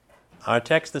Our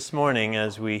text this morning,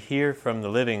 as we hear from the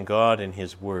living God in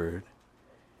His Word,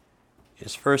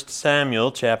 is 1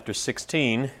 Samuel chapter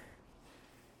 16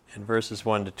 and verses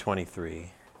 1 to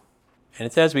 23. And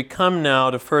it's as we come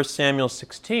now to 1 Samuel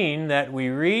 16 that we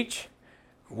reach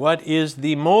what is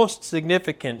the most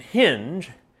significant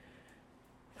hinge,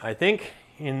 I think,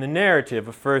 in the narrative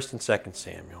of 1 and 2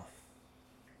 Samuel.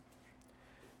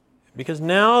 Because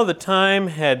now the time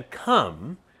had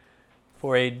come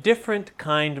for a different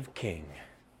kind of king.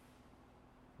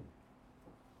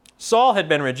 Saul had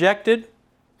been rejected.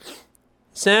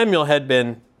 Samuel had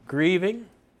been grieving.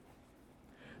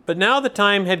 But now the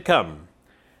time had come.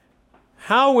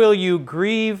 How long will you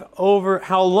grieve over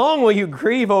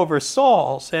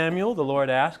Saul, Samuel? The Lord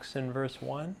asks in verse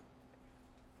 1.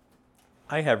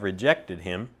 I have rejected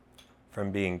him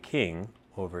from being king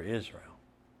over Israel.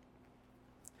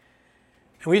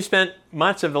 And we've spent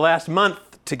much of the last month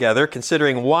together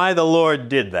considering why the Lord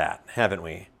did that, haven't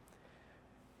we?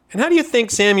 And how do you think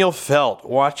Samuel felt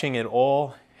watching it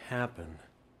all happen?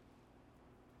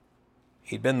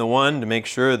 He'd been the one to make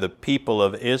sure the people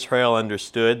of Israel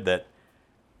understood that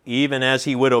even as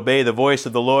he would obey the voice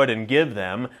of the Lord and give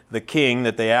them the king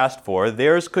that they asked for,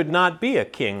 theirs could not be a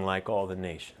king like all the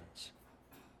nations.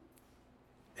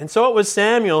 And so it was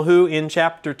Samuel who, in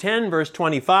chapter 10, verse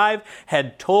 25,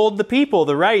 had told the people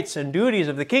the rights and duties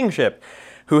of the kingship,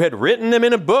 who had written them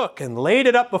in a book and laid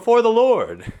it up before the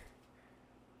Lord.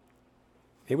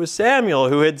 It was Samuel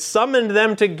who had summoned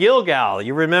them to Gilgal,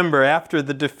 you remember, after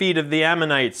the defeat of the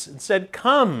Ammonites, and said,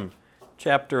 "Come,"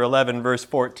 chapter 11, verse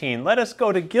 14, "let us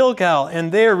go to Gilgal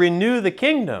and there renew the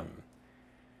kingdom."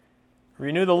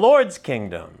 Renew the Lord's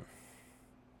kingdom.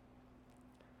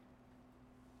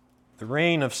 The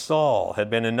reign of Saul had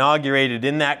been inaugurated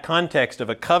in that context of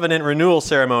a covenant renewal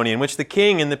ceremony in which the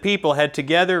king and the people had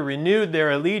together renewed their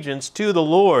allegiance to the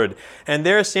Lord. And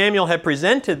there Samuel had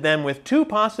presented them with two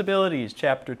possibilities,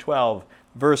 chapter 12,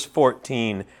 verse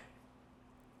 14.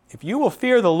 If you will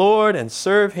fear the Lord and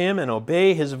serve Him and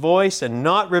obey His voice and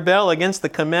not rebel against the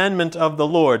commandment of the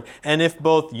Lord, and if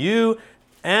both you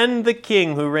and the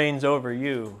king who reigns over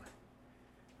you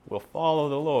will follow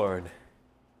the Lord,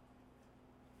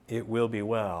 it will be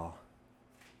well.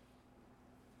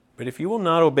 But if you will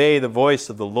not obey the voice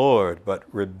of the Lord, but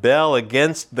rebel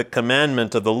against the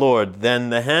commandment of the Lord,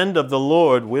 then the hand of the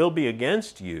Lord will be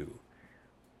against you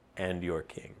and your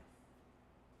king.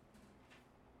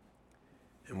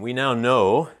 And we now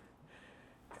know,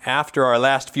 after our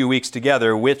last few weeks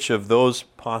together, which of those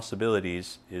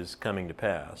possibilities is coming to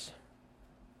pass.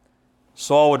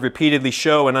 Saul would repeatedly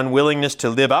show an unwillingness to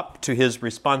live up to his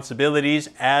responsibilities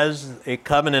as a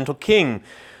covenantal king,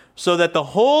 so that the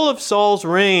whole of Saul's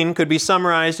reign could be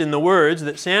summarized in the words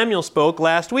that Samuel spoke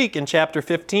last week in chapter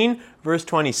 15, verse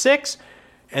 26.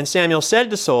 And Samuel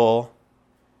said to Saul,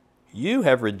 "You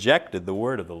have rejected the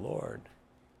word of the Lord,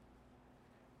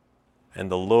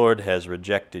 and the Lord has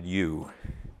rejected you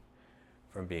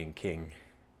from being king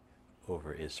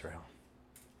over Israel."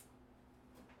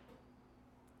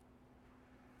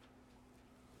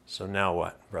 So now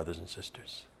what, brothers and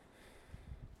sisters?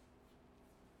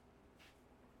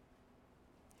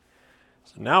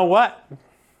 So now what?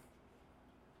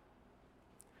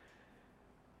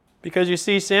 Because you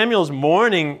see, Samuel's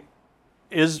mourning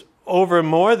is over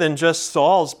more than just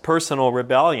Saul's personal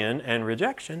rebellion and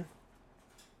rejection.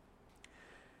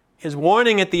 His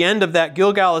warning at the end of that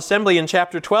Gilgal assembly in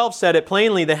chapter 12 said it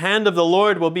plainly, the hand of the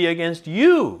Lord will be against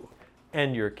you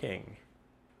and your king.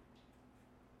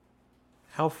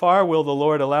 How far will the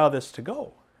Lord allow this to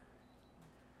go?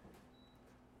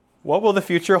 What will the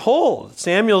future hold?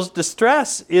 Samuel's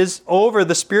distress is over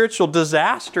the spiritual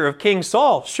disaster of King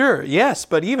Saul. Sure, yes,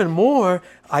 but even more,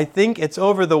 I think it's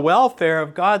over the welfare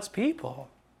of God's people.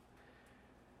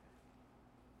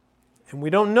 And we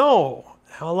don't know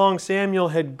how long Samuel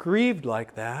had grieved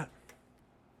like that.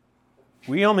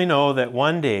 We only know that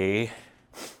one day,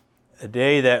 a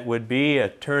day that would be a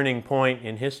turning point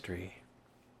in history,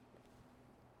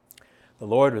 the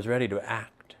Lord was ready to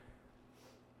act.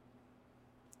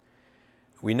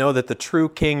 We know that the true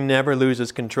king never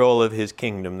loses control of his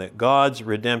kingdom, that God's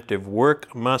redemptive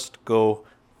work must go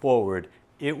forward.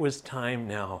 It was time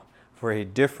now for a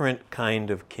different kind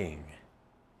of king.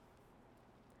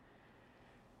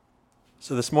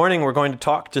 So this morning we're going to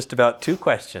talk just about two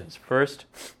questions. First,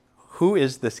 who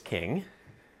is this king?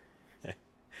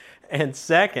 And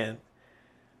second,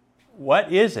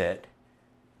 what is it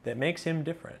that makes him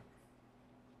different?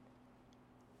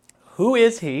 Who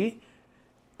is he,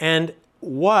 and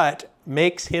what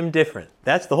makes him different?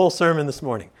 That's the whole sermon this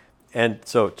morning. And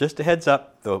so just a heads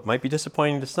up, though it might be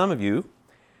disappointing to some of you,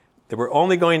 that we're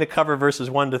only going to cover verses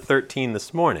 1 to 13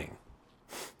 this morning.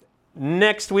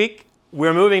 Next week,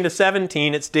 we're moving to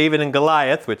 17. It's David and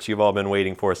Goliath, which you've all been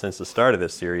waiting for since the start of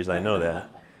this series. I know that.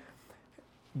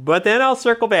 But then I'll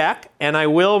circle back, and I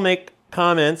will make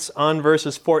comments on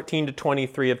verses 14 to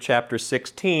 23 of chapter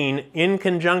 16 in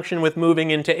conjunction with moving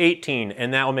into 18.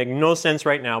 And that will make no sense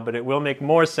right now, but it will make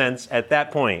more sense at that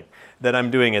point that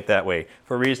I'm doing it that way,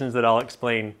 for reasons that I'll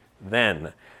explain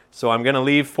then. So I'm going to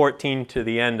leave 14 to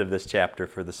the end of this chapter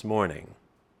for this morning.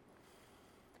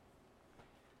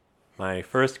 My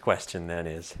first question then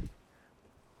is,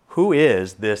 who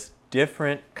is this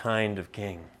different kind of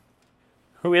king?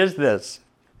 Who is this?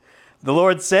 The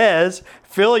Lord says,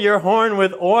 fill your horn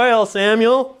with oil,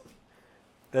 Samuel.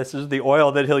 This is the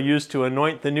oil that he'll use to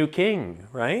anoint the new king,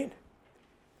 right?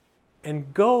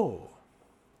 And go.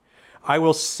 I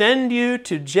will send you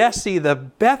to Jesse the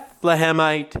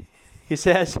Bethlehemite, he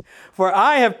says, for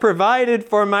I have provided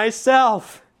for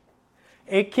myself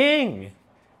a king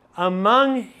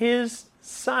among his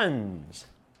sons.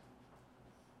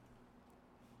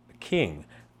 A king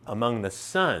among the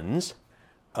sons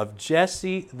of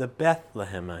Jesse the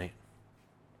Bethlehemite.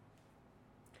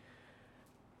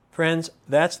 Friends,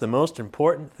 that's the most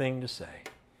important thing to say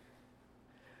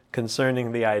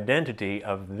concerning the identity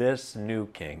of this new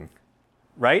king,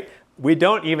 right? We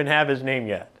don't even have his name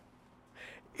yet.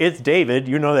 It's David,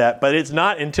 you know that, but it's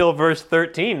not until verse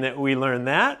 13 that we learn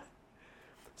that.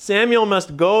 Samuel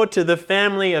must go to the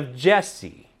family of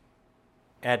Jesse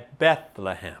at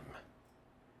Bethlehem.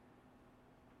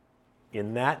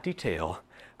 In that detail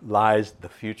lies the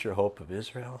future hope of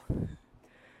Israel,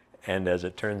 and as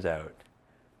it turns out,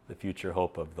 the future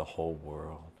hope of the whole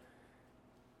world.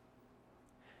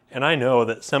 And I know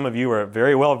that some of you are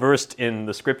very well versed in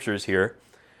the scriptures here,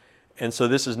 and so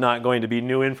this is not going to be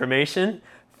new information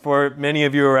for many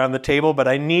of you around the table, but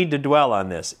I need to dwell on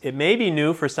this. It may be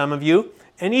new for some of you,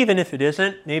 and even if it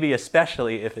isn't, maybe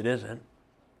especially if it isn't,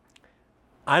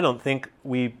 I don't think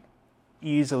we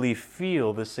easily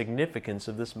feel the significance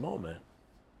of this moment.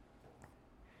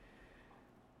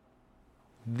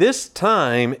 This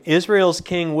time, Israel's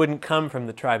king wouldn't come from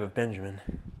the tribe of Benjamin.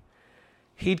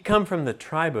 He'd come from the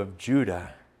tribe of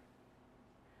Judah.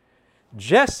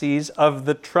 Jesse's of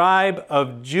the tribe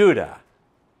of Judah.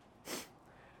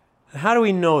 How do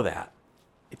we know that?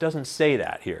 It doesn't say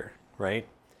that here, right?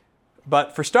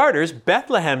 But for starters,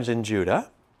 Bethlehem's in Judah,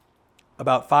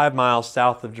 about 5 miles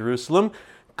south of Jerusalem,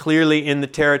 clearly in the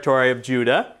territory of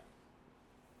Judah.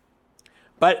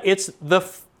 But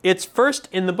it's first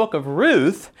in the book of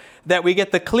Ruth that we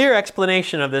get the clear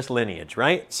explanation of this lineage,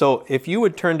 right? So if you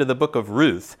would turn to the book of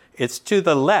Ruth, it's to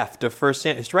the left of 1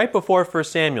 Samuel. It's right before 1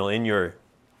 Samuel in your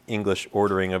English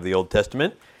ordering of the Old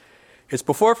Testament. It's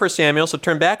before 1 Samuel, so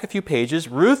turn back a few pages.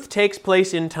 Ruth takes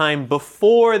place in time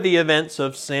before the events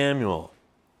of Samuel,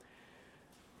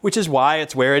 which is why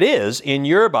it's where it is in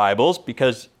your Bibles,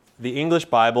 because the English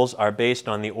Bibles are based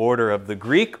on the order of the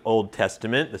Greek Old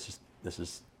Testament.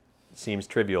 This seems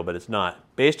trivial, but it's not.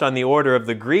 Based on the order of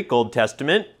the Greek Old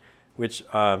Testament, which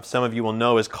some of you will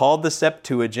know is called the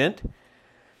Septuagint,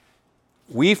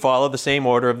 we follow the same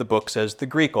order of the books as the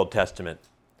Greek Old Testament.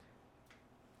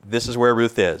 This is where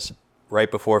Ruth is, right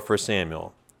before 1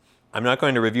 Samuel. I'm not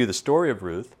going to review the story of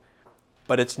Ruth,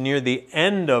 but it's near the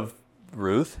end of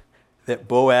Ruth that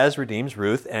Boaz redeems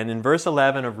Ruth, and in verse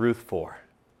 11 of Ruth 4,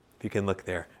 if you can look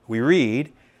there, we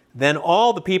read, "Then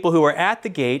all the people who were at the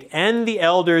gate and the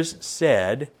elders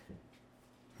said,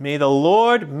 'May the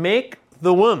Lord make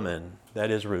the woman,'" that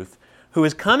is Ruth, "'who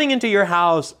is coming into your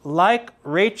house like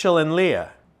Rachel and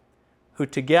Leah, who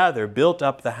together built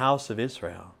up the house of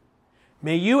Israel.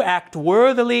 May you act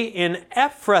worthily in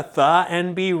Ephrathah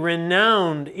and be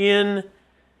renowned in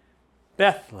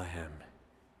Bethlehem.'"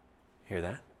 Hear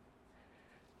that?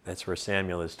 That's where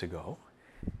Samuel is to go.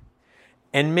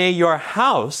 "And may your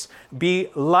house be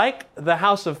like the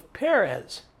house of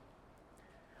Perez,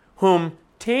 whom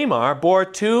Tamar bore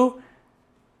to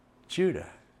Judah,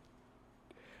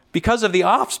 because of the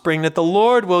offspring that the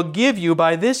Lord will give you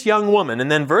by this young woman."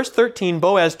 And then verse 13,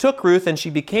 "Boaz took Ruth, and she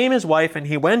became his wife, and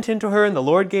he went into her, and the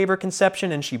Lord gave her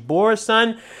conception, and she bore a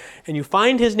son." And you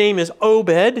find his name is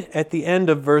Obed at the end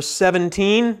of verse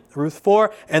 17, Ruth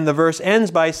 4, and the verse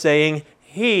ends by saying,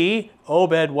 he,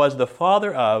 Obed, was the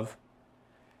father of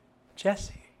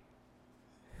Jesse.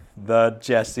 The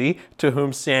Jesse to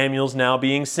whom Samuel's now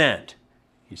being sent,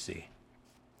 you see.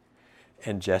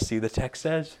 And Jesse, the text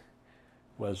says,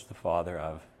 was the father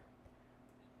of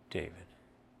David.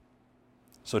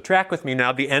 So track with me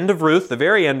now. The end of Ruth, the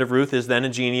very end of Ruth, is then a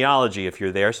genealogy if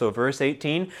you're there. So verse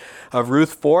 18 of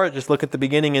Ruth 4, just look at the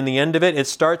beginning and the end of it. It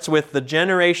starts with the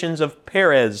generations of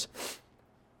Perez.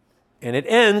 And it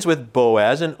ends with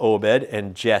Boaz and Obed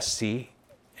and Jesse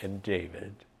and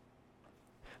David.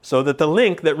 So that the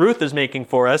link that Ruth is making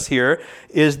for us here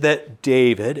is that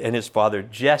David and his father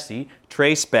Jesse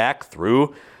trace back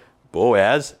through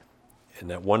Boaz, and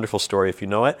that wonderful story if you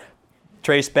know it,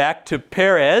 trace back to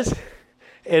Perez,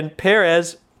 and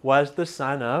Perez was the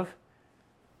son of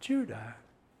Judah.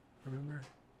 Remember?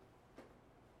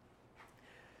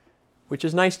 Which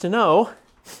is nice to know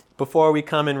before we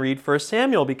come and read 1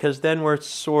 Samuel, because then we're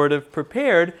sort of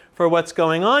prepared for what's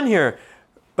going on here.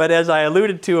 But as I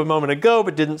alluded to a moment ago,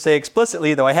 but didn't say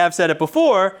explicitly, though I have said it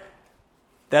before,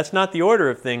 that's not the order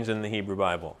of things in the Hebrew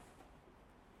Bible.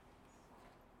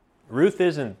 Ruth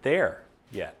isn't there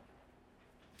yet,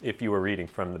 if you were reading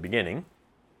from the beginning.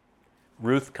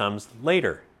 Ruth comes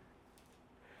later.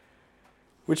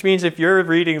 Which means if you're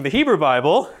reading the Hebrew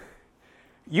Bible,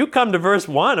 you come to verse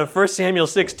 1 of 1 Samuel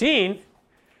 16,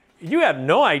 you have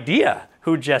no idea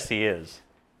who Jesse is,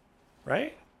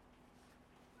 right?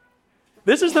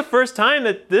 This is the first time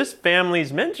that this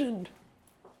family's mentioned.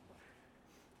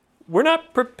 We're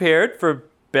not prepared for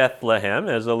Bethlehem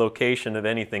as a location of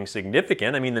anything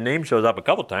significant. I mean, the name shows up a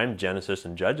couple times, Genesis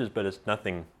and Judges, but it's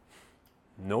nothing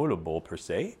notable per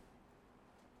se.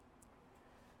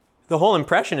 The whole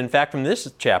impression, in fact, from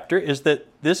this chapter is that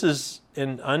this is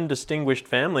an undistinguished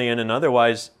family in an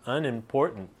otherwise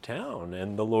unimportant town.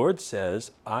 And the Lord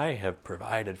says, I have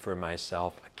provided for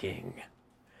myself a king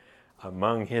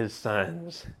among his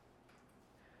sons.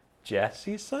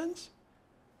 Jesse's sons?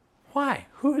 Why?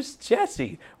 Who's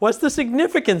Jesse? What's the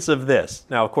significance of this?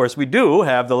 Now, of course, we do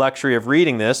have the luxury of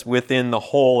reading this within the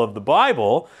whole of the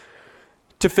Bible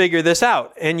to figure this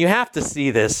out. And you have to see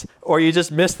this, or you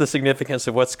just miss the significance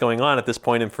of what's going on at this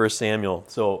point in 1 Samuel.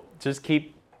 So just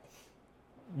keep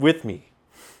with me.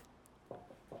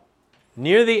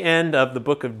 Near the end of the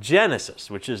book of Genesis,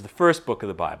 which is the first book of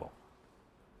the Bible,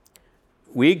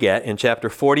 we get in chapter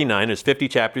 49, there's 50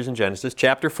 chapters in Genesis,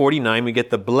 chapter 49, we get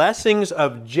the blessings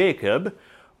of Jacob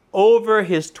over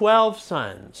his 12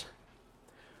 sons,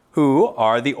 who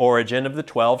are the origin of the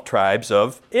 12 tribes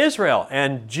of Israel.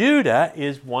 And Judah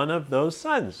is one of those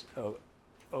sons.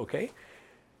 Okay.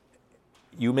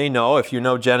 You may know, if you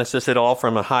know Genesis at all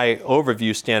from a high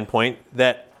overview standpoint,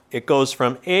 that it goes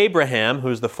from Abraham,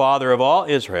 who's the father of all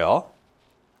Israel,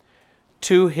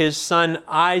 to his son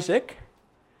Isaac,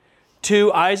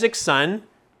 to Isaac's son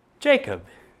Jacob.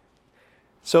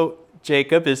 So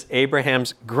Jacob is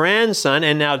Abraham's grandson,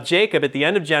 and now Jacob, at the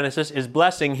end of Genesis, is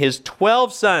blessing his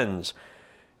 12 sons,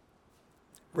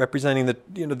 representing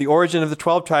the origin of the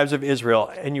 12 tribes of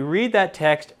Israel. And you read that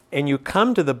text, and you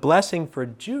come to the blessing for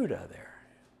Judah there.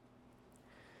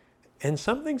 And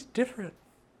something's different.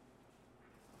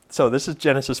 So this is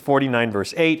Genesis 49,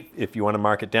 verse 8, if you want to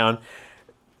mark it down.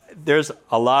 There's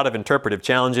a lot of interpretive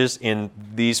challenges in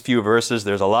these few verses.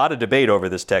 There's a lot of debate over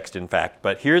this text, in fact.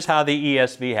 But here's how the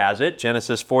ESV has it.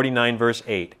 Genesis 49, verse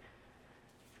 8.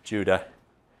 Judah,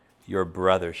 your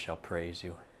brother shall praise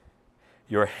you.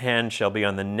 Your hand shall be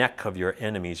on the neck of your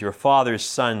enemies. Your father's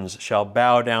sons shall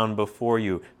bow down before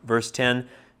you. Verse 10,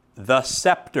 the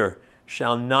scepter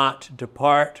shall not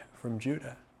depart from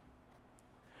Judah,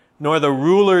 nor the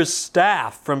ruler's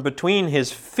staff from between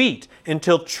his feet,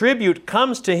 until tribute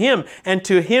comes to him, and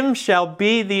to him shall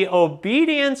be the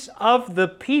obedience of the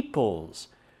peoples.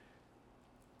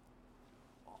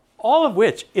 All of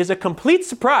which is a complete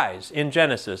surprise in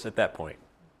Genesis at that point.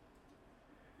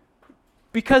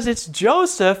 Because it's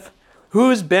Joseph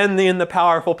who's been in the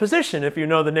powerful position, if you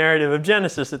know the narrative of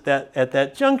Genesis at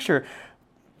that juncture.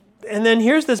 And then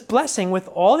here's this blessing with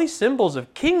all these symbols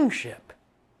of kingship.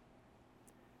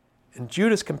 And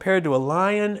Judah's compared to a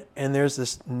lion, and there's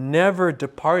this never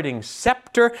departing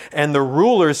scepter and the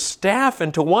ruler's staff,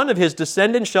 and to one of his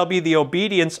descendants shall be the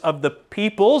obedience of the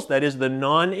peoples, that is the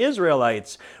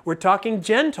non-Israelites. We're talking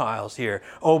Gentiles here,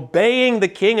 obeying the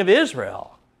king of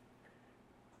Israel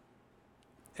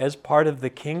as part of the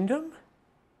kingdom.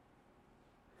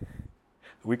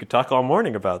 We could talk all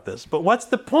morning about this, but what's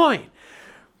the point?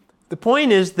 The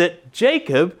point is that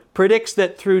Jacob predicts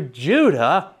that through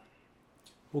Judah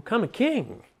will come a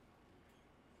king.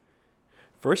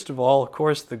 First of all, of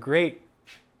course, the great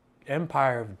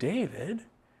empire of David,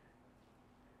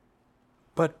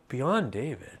 but beyond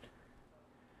David,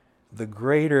 the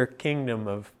greater kingdom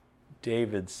of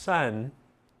David's son,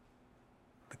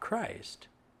 the Christ,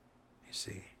 you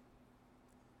see.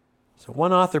 So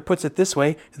one author puts it this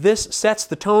way: this sets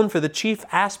the tone for the chief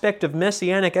aspect of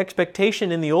messianic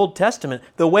expectation in the Old Testament.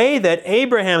 The way that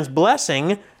Abraham's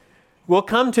blessing will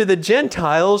come to the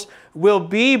Gentiles will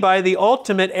be by the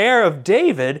ultimate heir of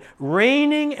David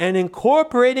reigning and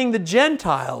incorporating the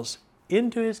Gentiles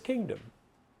into his kingdom.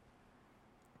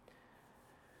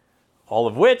 All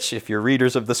of which, if you're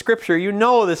readers of the Scripture, you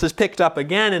know this is picked up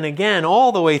again and again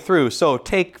all the way through. So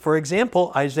take, for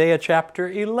example, Isaiah chapter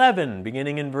 11,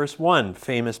 beginning in verse 1.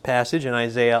 Famous passage in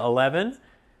Isaiah 11.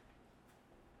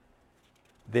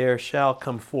 There shall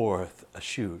come forth a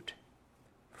shoot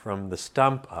from the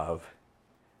stump of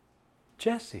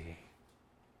Jesse.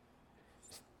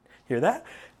 Hear that?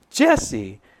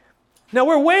 Jesse. Now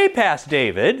we're way past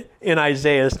David in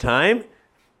Isaiah's time.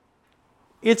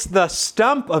 It's the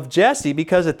stump of Jesse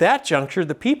because at that juncture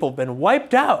the people have been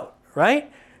wiped out,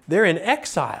 right? They're in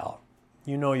exile.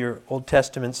 You know your Old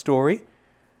Testament story.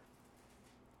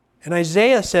 And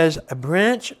Isaiah says, a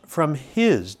branch from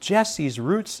Jesse's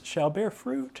roots shall bear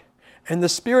fruit. And the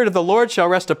Spirit of the Lord shall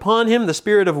rest upon him, the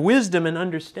Spirit of wisdom and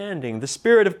understanding, the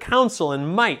Spirit of counsel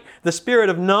and might, the Spirit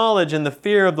of knowledge and the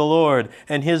fear of the Lord.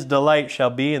 And his delight shall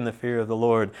be in the fear of the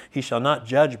Lord. He shall not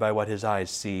judge by what his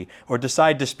eyes see, or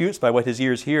decide disputes by what his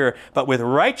ears hear, but with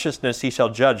righteousness he shall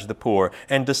judge the poor,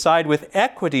 and decide with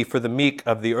equity for the meek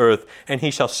of the earth. And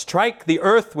he shall strike the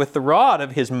earth with the rod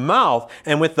of his mouth,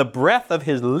 and with the breath of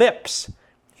his lips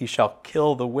he shall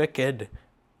kill the wicked.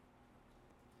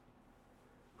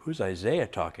 Who's Isaiah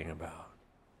talking about?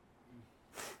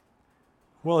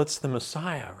 Well, it's the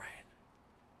Messiah, right?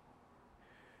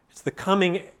 It's the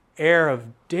coming heir of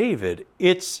David.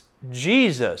 It's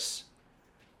Jesus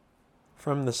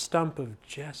from the stump of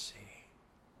Jesse.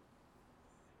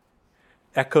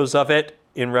 Echoes of it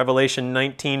in Revelation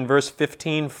 19, verse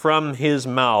 15. From his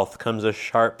mouth comes a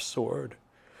sharp sword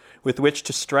with which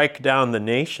to strike down the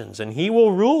nations, and he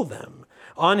will rule them.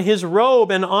 On his robe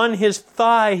and on his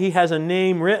thigh he has a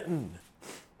name written,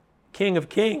 King of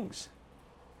Kings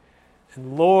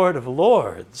and Lord of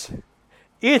Lords.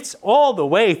 It's all the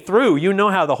way through. You know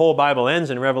how the whole Bible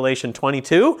ends in Revelation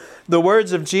 22. The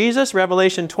words of Jesus,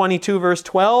 Revelation 22, verse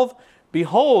 12,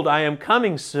 behold, I am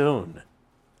coming soon.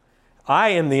 I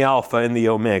am the Alpha and the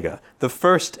Omega, the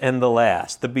first and the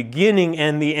last, the beginning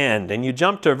and the end. And you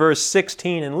jump to verse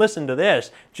 16 and listen to this.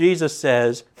 Jesus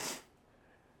says,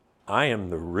 I am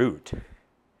the root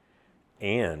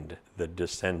and the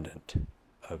descendant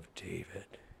of David.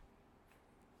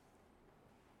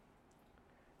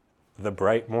 The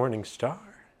bright morning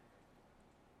star.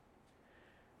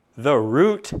 The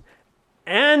root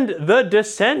and the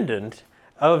descendant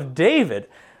of David.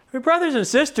 Brothers and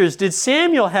sisters, did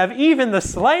Samuel have even the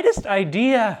slightest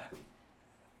idea?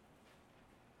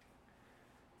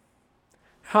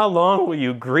 How long will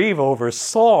you grieve over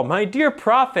Saul? My dear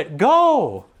prophet,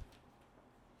 go!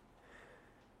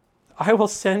 I will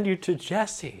send you to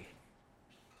Jesse,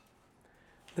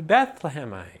 the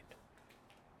Bethlehemite.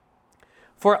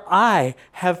 For I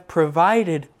have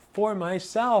provided for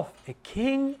myself a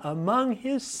king among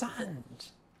his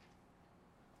sons.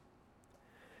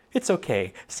 It's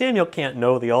okay. Samuel can't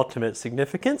know the ultimate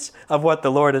significance of what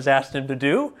the Lord has asked him to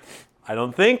do. I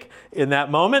don't think in that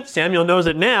moment. Samuel knows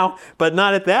it now, but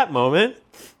not at that moment.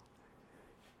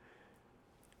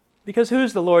 Because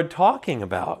who's the Lord talking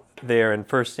about there in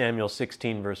 1 Samuel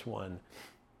 16, verse 1?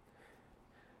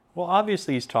 Well,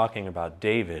 obviously he's talking about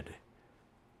David,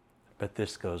 but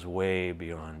this goes way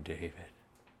beyond David.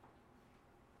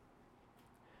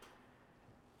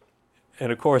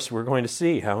 And of course, we're going to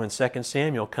see how in 2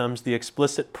 Samuel comes the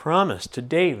explicit promise to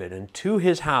David and to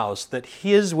his house that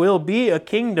his will be a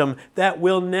kingdom that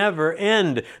will never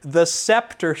end. The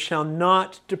scepter shall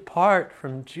not depart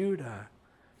from Judah.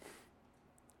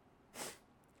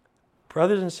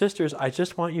 Brothers and sisters, I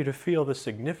just want you to feel the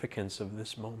significance of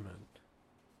this moment.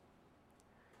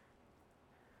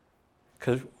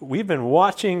 Because we've been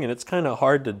watching, and it's kind of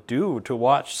hard to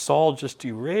watch Saul just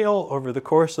derail over the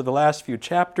course of the last few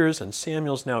chapters, and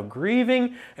Samuel's now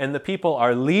grieving, and the people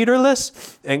are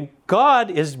leaderless, and God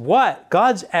is what?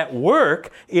 God's at work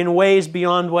in ways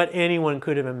beyond what anyone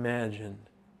could have imagined.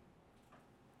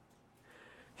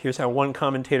 Here's how one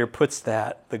commentator puts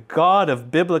that. The God of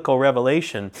biblical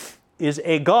revelation is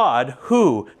a God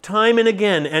who, time and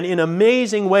again and in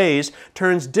amazing ways,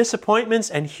 turns disappointments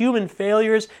and human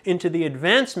failures into the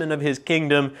advancement of his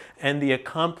kingdom and the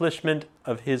accomplishment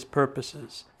of his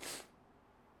purposes.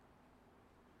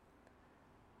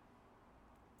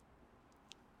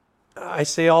 I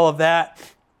say all of that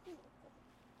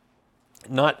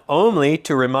not only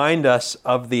to remind us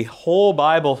of the whole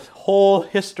Bible, whole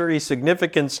history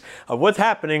significance of what's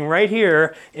happening right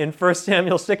here in 1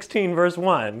 Samuel 16, verse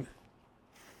 1,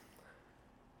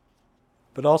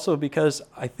 but also because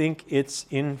I think it's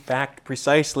in fact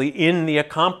precisely in the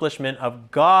accomplishment of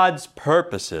God's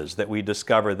purposes that we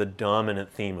discover the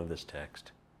dominant theme of this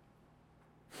text.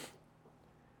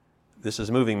 This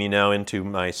is moving me now into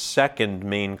my second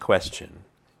main question,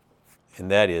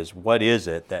 and that is, what is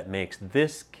it that makes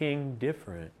this king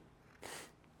different?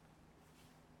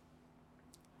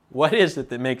 What is it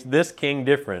that makes this king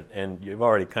different? And you've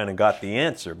already kind of got the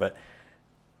answer, but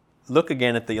look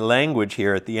again at the language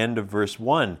here at the end of verse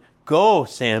 1. Go,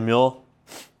 Samuel,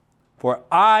 for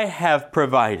I have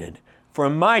provided for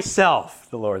myself,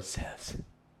 the Lord says.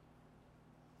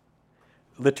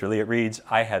 Literally it reads,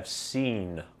 I have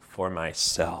seen for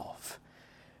myself.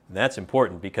 And that's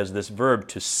important because this verb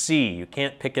to see, you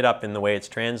can't pick it up in the way it's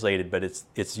translated, but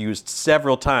it's used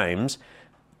several times,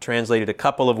 translated a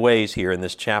couple of ways here in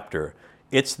this chapter.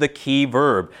 It's the key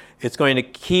verb. It's going to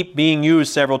keep being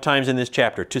used several times in this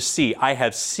chapter. To see. I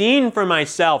have seen for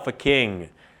myself a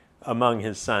king among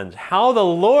his sons. How the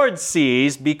Lord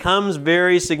sees becomes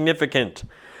very significant.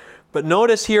 But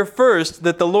notice here first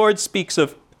that the Lord speaks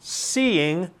of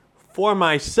seeing for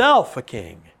myself a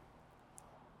king.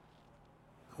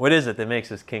 What is it that makes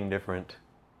this king different?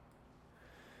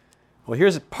 Well,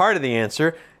 here's part of the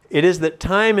answer. It is that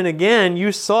time and again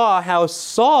you saw how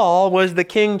Saul was the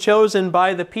king chosen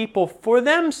by the people for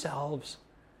themselves.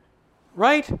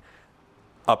 Right?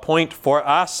 Appoint for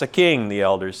us a king, the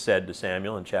elders said to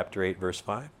Samuel in chapter 8, verse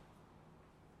 5.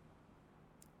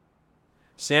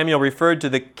 Samuel referred to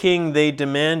the king they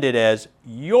demanded as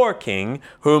your king,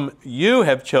 whom you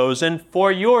have chosen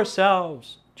for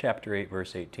yourselves. Chapter 8,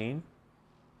 verse 18.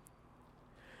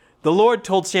 The Lord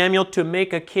told Samuel to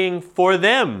make a king for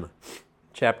them.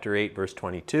 Chapter 8, verse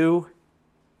 22.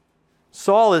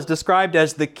 Saul is described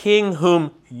as the king whom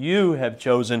you have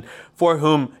chosen, for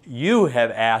whom you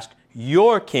have asked,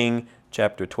 your king.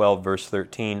 Chapter 12, verse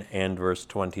 13 and verse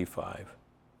 25.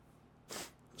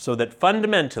 So that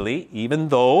fundamentally, even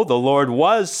though the Lord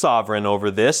was sovereign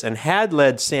over this and had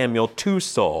led Samuel to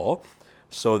Saul,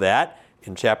 so that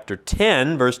in chapter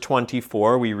 10, verse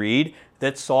 24, we read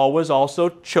that Saul was also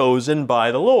chosen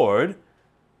by the Lord.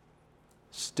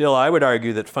 Still, I would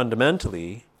argue that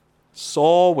fundamentally,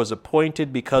 Saul was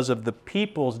appointed because of the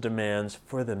people's demands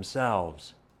for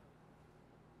themselves.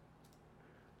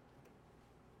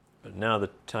 But now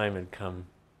the time had come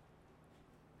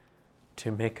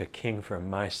to make a king for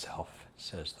myself,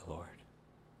 says the Lord.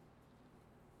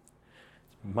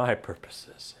 My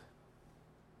purposes,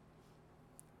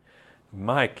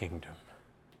 my kingdom.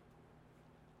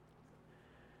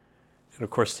 And of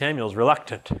course, Samuel's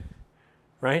reluctant,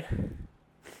 right?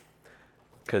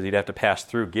 Because he'd have to pass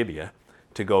through Gibeah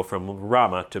to go from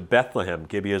Ramah to Bethlehem.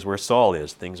 Gibeah is where Saul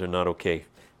is. Things are not okay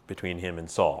between him and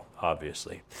Saul,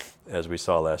 obviously, as we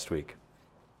saw last week.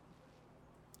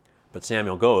 But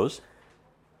Samuel goes.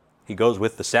 He goes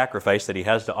with the sacrifice that he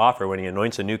has to offer when he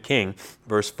anoints a new king.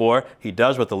 Verse 4, he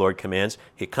does what the Lord commands.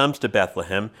 He comes to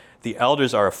Bethlehem. The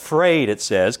elders are afraid, it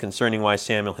says, concerning why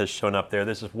Samuel has shown up there.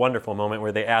 This is a wonderful moment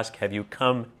where they ask, have you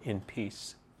come in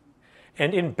peace?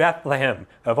 And in Bethlehem,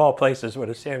 of all places, what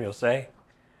does Samuel say?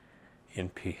 In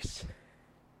peace.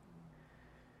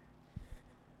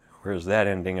 Where's that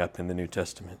ending up in the New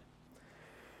Testament?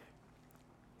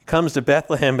 He comes to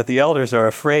Bethlehem, but the elders are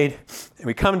afraid. And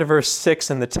we come to verse 6,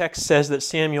 and the text says that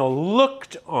Samuel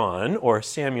looked on, or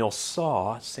Samuel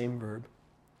saw, same verb.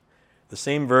 The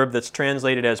same verb that's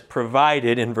translated as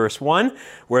provided in verse 1,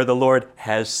 where the Lord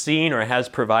has seen or has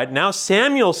provided. Now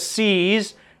Samuel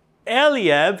sees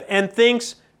Eliab and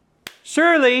thinks,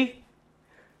 surely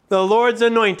the Lord's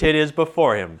anointed is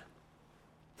before him.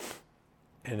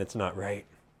 And it's not right.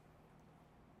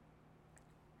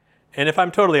 And if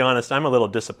I'm totally honest, I'm a little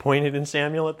disappointed in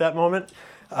Samuel at that moment.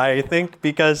 I think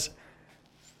because,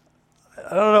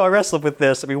 I don't know, I wrestled with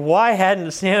this. I mean, why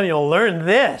hadn't Samuel learned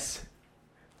this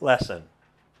lesson?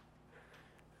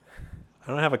 I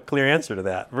don't have a clear answer to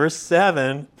that. Verse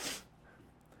 7,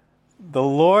 the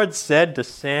Lord said to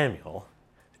Samuel,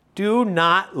 do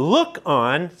not look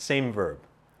on, same verb.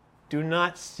 Do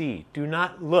not see, do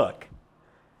not look.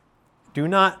 Do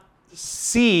not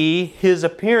see his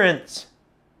appearance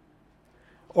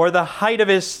or the height of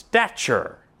his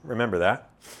stature. Remember that.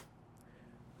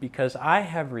 Because I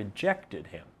have rejected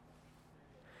him.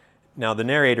 Now, the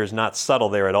narrator's not subtle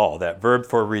there at all. That verb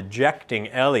for rejecting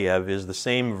Eliab is the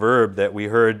same verb that we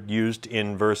heard used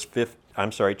in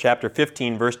chapter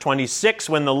 15, verse 26,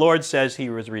 when the Lord says he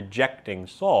was rejecting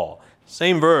Saul.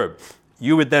 Same verb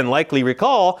you would then likely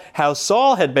recall how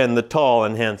Saul had been the tall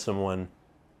and handsome one,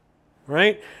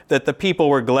 right? That the people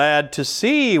were glad to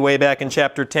see way back in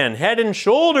chapter 10. Head and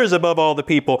shoulders above all the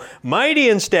people, mighty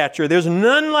in stature. There's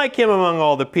none like him among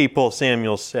all the people,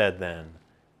 Samuel said then.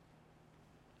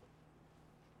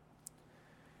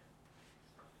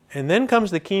 And then comes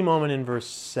the key moment in verse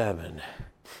 7.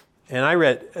 And I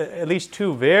read at least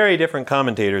two very different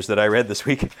commentators that I read this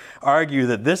week argue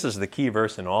that this is the key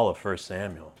verse in all of 1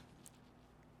 Samuel.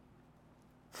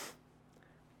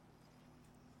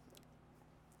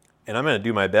 And I'm going to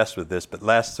do my best with this, but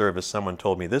last service someone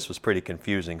told me this was pretty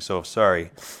confusing, so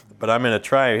sorry. But I'm going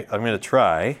to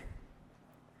try.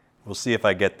 We'll see if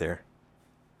I get there.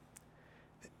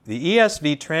 The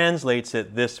ESV translates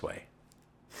it this way.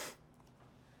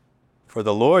 For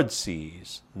the Lord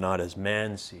sees, not as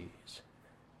man sees.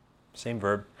 Same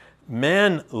verb.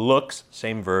 Man looks,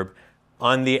 same verb,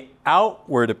 on the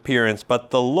outward appearance, but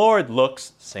the Lord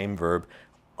looks, same verb,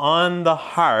 on the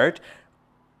heart.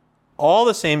 All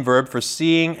the same verb for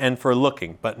seeing and for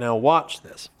looking. But now watch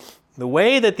this. The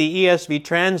way that the ESV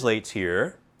translates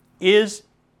here is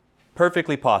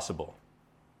perfectly possible.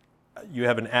 You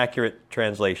have an accurate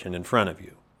translation in front of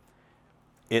you.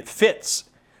 It fits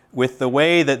with the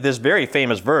way that this very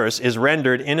famous verse is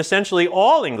rendered in essentially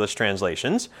all English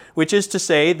translations, which is to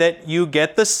say that you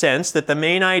get the sense that the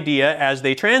main idea as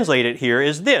they translate it here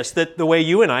is this, that the way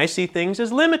you and I see things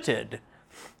is limited.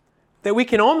 That we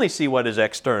can only see what is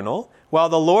external, while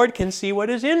the Lord can see what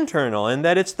is internal, and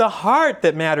that it's the heart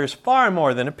that matters far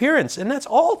more than appearance. And that's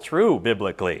all true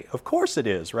biblically. Of course it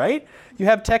is, right? You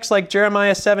have texts like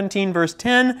Jeremiah 17, verse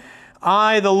 10,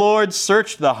 I, the Lord,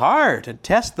 search the heart and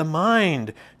test the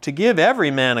mind to give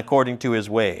every man according to his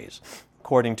ways,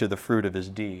 according to the fruit of his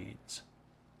deeds.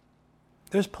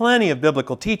 There's plenty of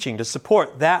biblical teaching to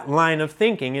support that line of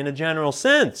thinking in a general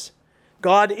sense.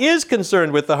 God is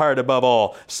concerned with the heart above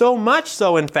all, so much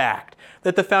so, in fact,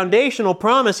 that the foundational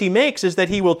promise he makes is that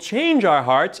he will change our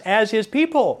hearts as his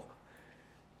people.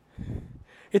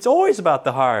 It's always about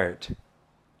the heart.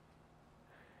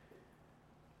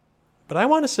 But I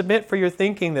want to submit for your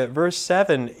thinking that verse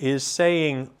 7 is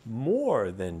saying more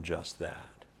than just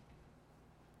that,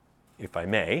 if I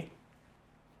may.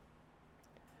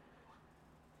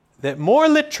 That more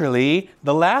literally,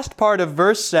 the last part of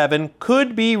verse 7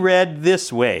 could be read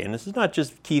this way. And this is not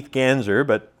just Keith Ganser,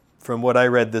 but from what I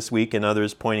read this week and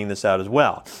others pointing this out as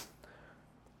well.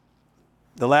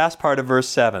 The last part of verse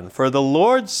 7. For the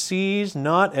Lord sees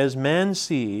not as man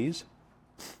sees,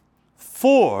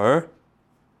 for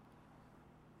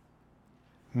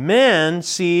man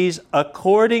sees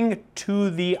according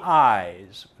to the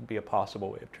eyes, would be a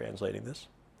possible way of translating this.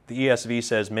 The ESV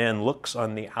says man looks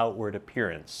on the outward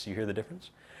appearance. You hear the difference?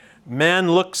 Man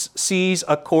sees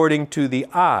according to the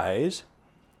eyes,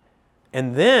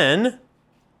 and then,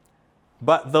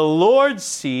 but the Lord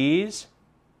sees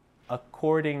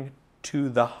according to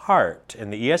the heart.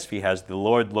 And the ESV has the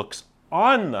Lord looks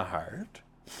on the heart.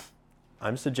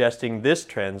 I'm suggesting this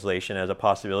translation as a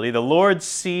possibility. The Lord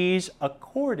sees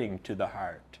according to the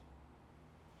heart.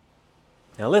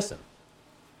 Now listen.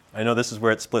 I know this is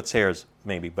where it splits hairs,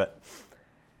 maybe, but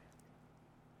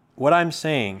what I'm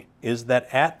saying is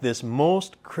that at this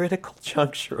most critical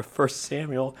juncture of 1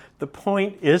 Samuel, the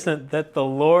point isn't that the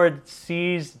Lord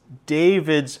sees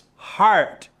David's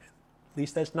heart. At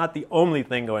least that's not the only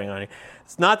thing going on here.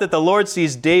 It's not that the Lord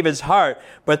sees David's heart,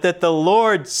 but that the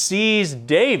Lord sees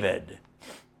David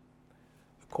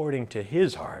according to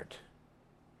his heart,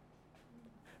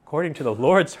 according to the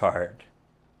Lord's heart.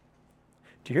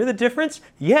 Do you hear the difference?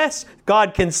 Yes,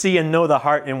 God can see and know the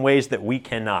heart in ways that we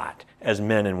cannot as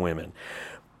men and women.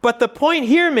 But the point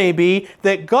here may be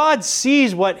that God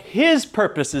sees what his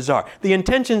purposes are, the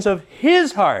intentions of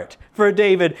his heart for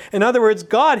David. In other words,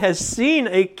 God has seen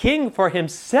a king for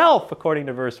himself, according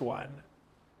to verse 1.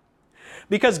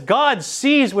 Because God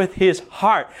sees with his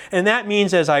heart. And that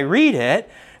means, as I read it,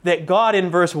 that God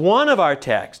in verse 1 of our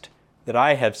text, that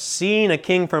I have seen a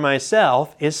king for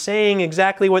myself, is saying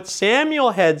exactly what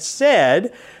Samuel had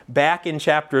said back in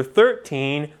chapter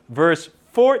 13, verse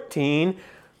 14.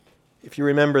 If you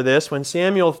remember this, when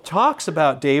Samuel talks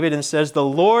about David and says, the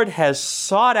Lord has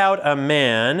sought out a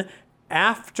man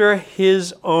after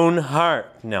his own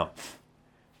heart. Now,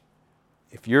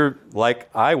 if you're like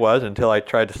I was until I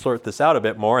tried to sort this out a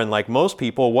bit more, and like most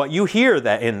people, what you hear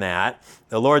that in that,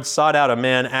 the Lord sought out a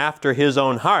man after his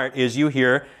own heart, is you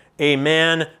hear a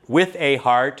man with a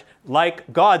heart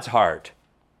like God's heart.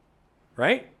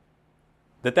 Right?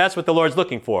 That's what the Lord's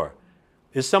looking for,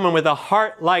 is someone with a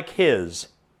heart like his.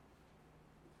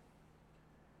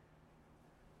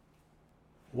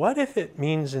 What if it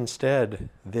means instead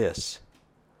this?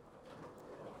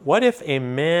 What if a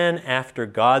man after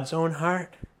God's own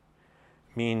heart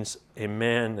means a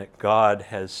man that God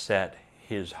has set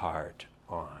his heart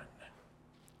on?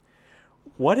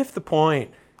 What if the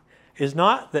point is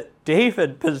not that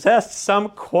David possessed some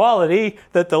quality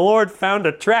that the Lord found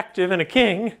attractive in a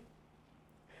king,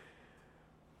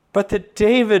 but that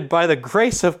David, by the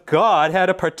grace of God, had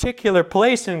a particular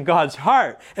place in God's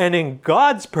heart and in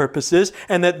God's purposes,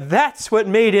 and that that's what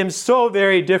made him so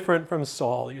very different from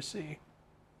Saul, you see.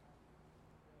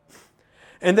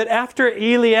 And that after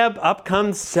Eliab, up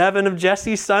comes 7 of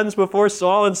Jesse's sons before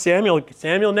Saul and Samuel.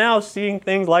 Samuel now seeing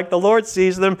things like the Lord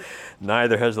sees them.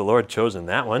 Neither has the Lord chosen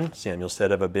that one. Samuel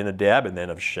said of Abinadab, and then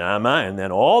of Shammah, and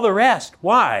then all the rest.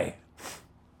 Why?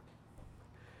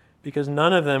 Because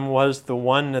none of them was the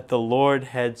one that the Lord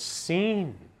had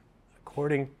seen,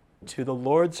 according to the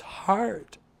Lord's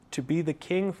heart, to be the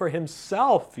king for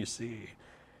himself, you see.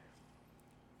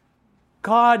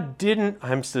 God didn't,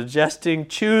 I'm suggesting,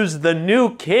 choose the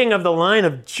new king of the line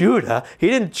of Judah. He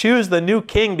didn't choose the new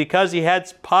king because he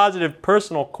had positive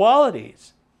personal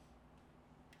qualities.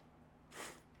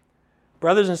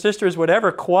 Brothers and sisters,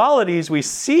 whatever qualities we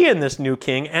see in this new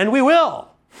king, and we will.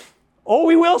 Oh,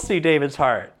 we will see David's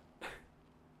heart.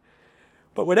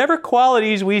 But whatever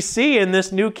qualities we see in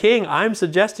this new king, I'm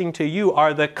suggesting to you,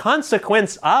 are the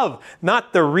consequence of,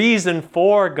 not the reason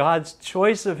for, God's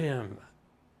choice of him.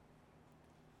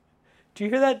 Do you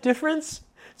hear that difference?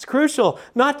 It's crucial,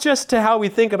 not just to how we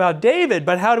think about David,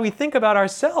 but how do we think about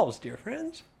ourselves, dear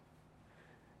friends?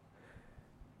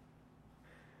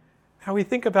 How we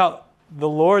think about the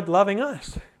Lord loving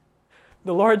us,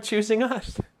 the Lord choosing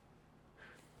us.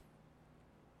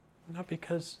 Not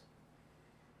because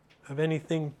of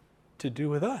anything to do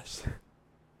with us,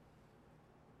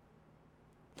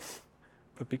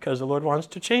 but because the Lord wants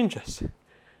to change us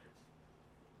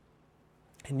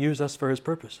and use us for his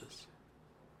purposes.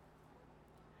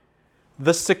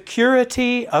 The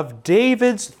security of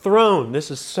David's throne.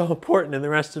 This is so important in the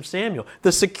rest of Samuel.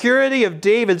 The security of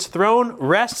David's throne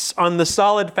rests on the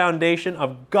solid foundation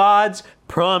of God's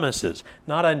promises,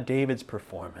 not on David's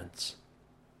performance.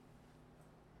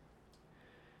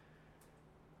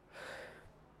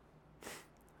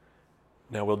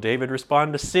 Now, will David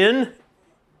respond to sin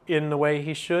in the way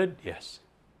he should? Yes.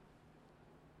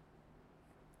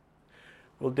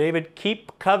 Will David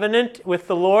keep covenant with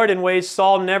the Lord in ways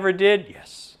Saul never did?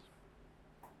 Yes.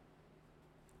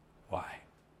 Why?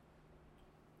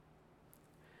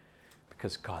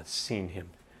 Because God's seen him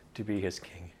to be his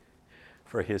king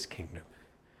for his kingdom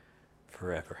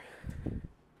forever.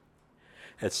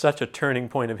 At such a turning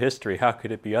point of history, how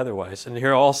could it be otherwise? And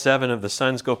here all 7 of the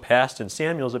sons go past, and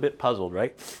Samuel's a bit puzzled,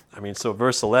 right? So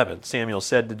verse 11, Samuel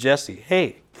said to Jesse,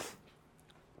 "Hey,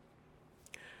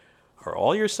 are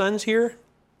all your sons here?"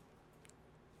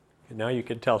 And now you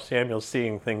can tell Samuel's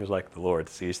seeing things like the Lord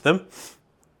sees them.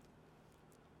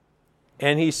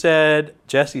 And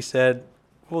Jesse said,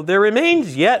 "Well, there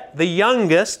remains yet the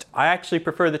youngest." I actually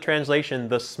prefer the translation,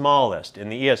 "the smallest." In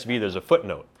the ESV, there's a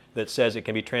footnote that says it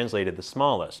can be translated "the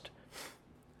smallest."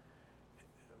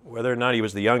 Whether or not he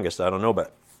was the youngest, I don't know,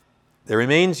 but there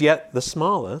remains yet the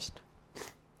smallest,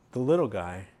 the little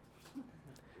guy.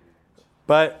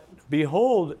 But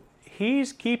behold,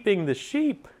 he's keeping the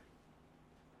sheep.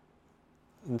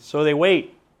 And so they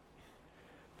wait.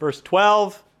 Verse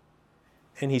 12,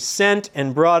 and he sent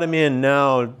and brought him in.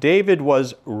 Now, David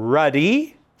was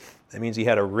ruddy. That means he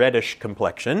had a reddish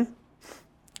complexion.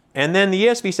 And then the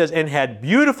ESV says, and had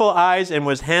beautiful eyes and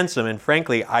was handsome. And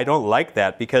frankly, I don't like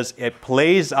that because it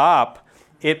plays up.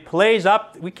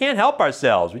 We can't help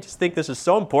ourselves. We just think this is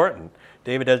so important.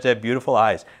 David has to have beautiful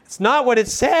eyes. It's not what it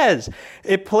says.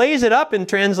 It plays it up in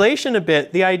translation a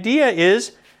bit. The idea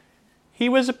is he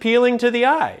was appealing to the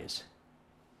eyes.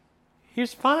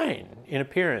 He's fine in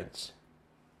appearance.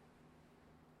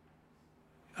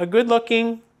 A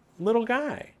good-looking little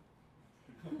guy.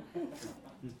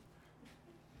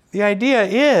 The idea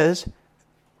is,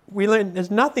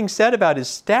 there's nothing said about his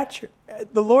stature.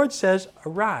 The Lord says,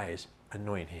 "Arise,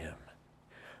 anoint him,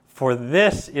 for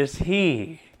this is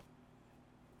he."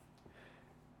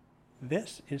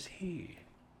 This is he.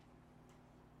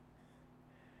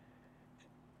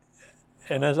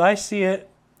 And as I see it,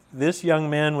 this young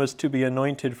man was to be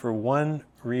anointed for one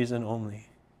reason only.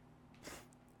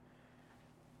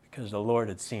 Because the Lord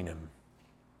had seen him.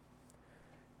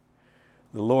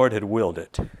 The Lord had willed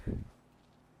it.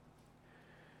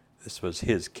 This was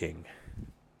his king.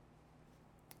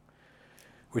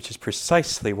 Which is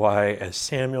precisely why, as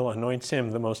Samuel anoints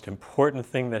him, the most important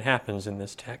thing that happens in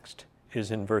this text is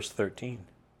in verse 13.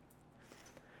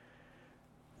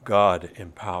 God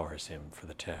empowers him for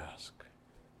the task.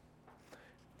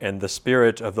 And the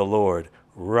Spirit of the Lord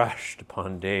rushed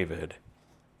upon David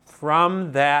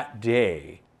from that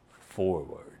day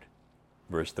forward,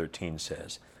 verse 13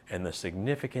 says. And the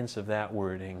significance of that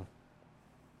wording,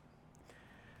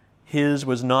 his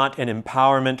was not an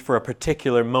empowerment for a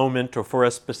particular moment or for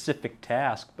a specific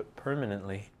task, but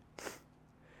permanently.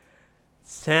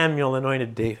 Samuel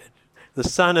anointed David, the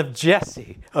son of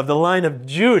Jesse, of the line of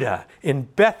Judah, in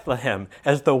Bethlehem,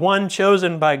 as the one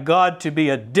chosen by God to be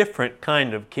a different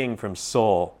kind of king from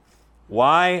Saul.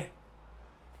 Why?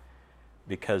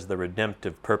 Because the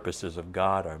redemptive purposes of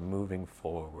God are moving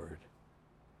forward.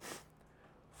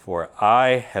 For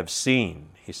I have seen,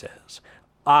 he says,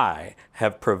 I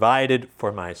have provided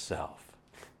for myself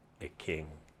a king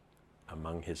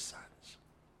among his sons.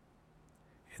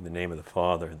 In the name of the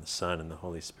Father, and the Son, and the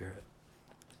Holy Spirit.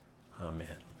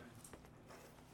 Amen.